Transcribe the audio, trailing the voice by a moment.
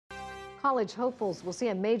College hopefuls will see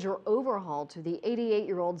a major overhaul to the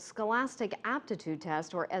 88-year-old Scholastic Aptitude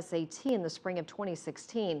Test, or SAT, in the spring of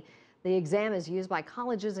 2016. The exam is used by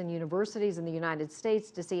colleges and universities in the United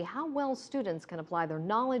States to see how well students can apply their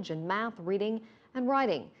knowledge in math, reading, and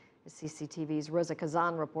writing. CCTV's Roza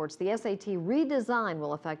Kazan reports the SAT redesign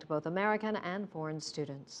will affect both American and foreign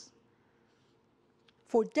students.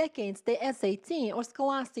 For decades, the SAT, or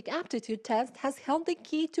Scholastic Aptitude Test, has held the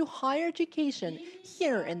key to higher education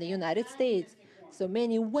here in the United States. So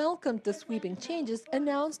many welcomed the sweeping changes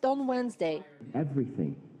announced on Wednesday.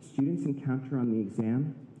 Everything students encounter on the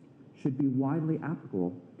exam should be widely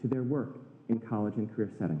applicable to their work in college and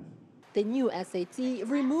career settings. The new SAT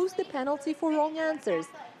removes the penalty for wrong answers,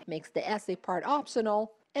 makes the essay part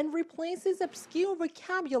optional, and replaces obscure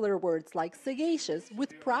vocabulary words like sagacious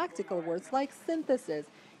with practical words like synthesis.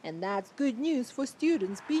 And that's good news for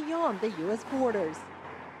students beyond the U.S. borders.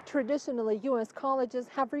 Traditionally, U.S. colleges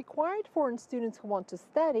have required foreign students who want to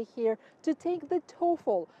study here to take the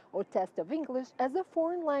TOEFL, or test of English as a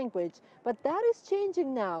foreign language. But that is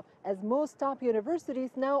changing now, as most top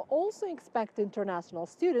universities now also expect international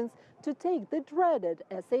students to take the dreaded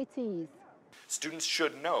SATs. Students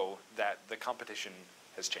should know that the competition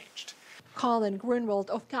has changed. Colin Greenwald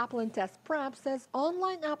of Kaplan Test Prep says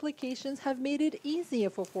online applications have made it easier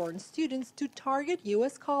for foreign students to target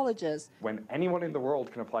U.S. colleges. When anyone in the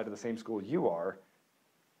world can apply to the same school you are,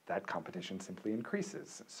 that competition simply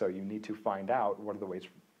increases. So you need to find out what are the ways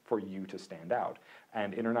for you to stand out.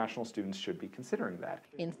 And international students should be considering that.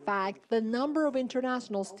 In fact, the number of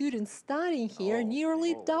international students studying here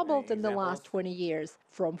nearly doubled in the last 20 years,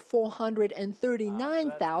 from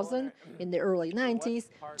 439,000 in the early 90s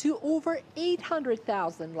to over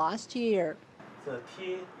 800,000 last year. The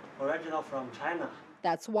tea original from China.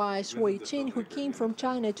 That's why Shui Qin, who came from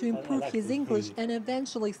China to improve his English and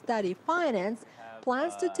eventually study finance,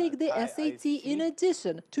 plans to take the SAT in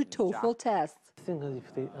addition to TOEFL tests. I think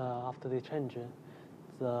if they, after they change,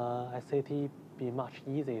 the SAT be much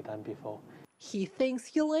easier than before. He thinks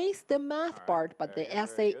he'll ace the math part, but the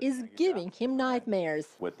essay is giving him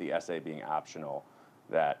nightmares. With the essay being optional,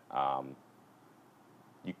 that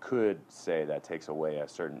you could say that takes away a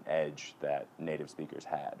certain edge that native speakers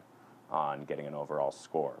had on getting an overall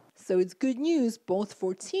score. So it's good news both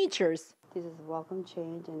for teachers. This is a welcome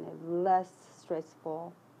change and less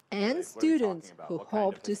stressful. And students who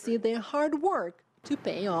hope to see their hard work to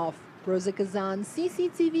pay off. Roza Kazan,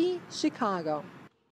 CCTV, Chicago.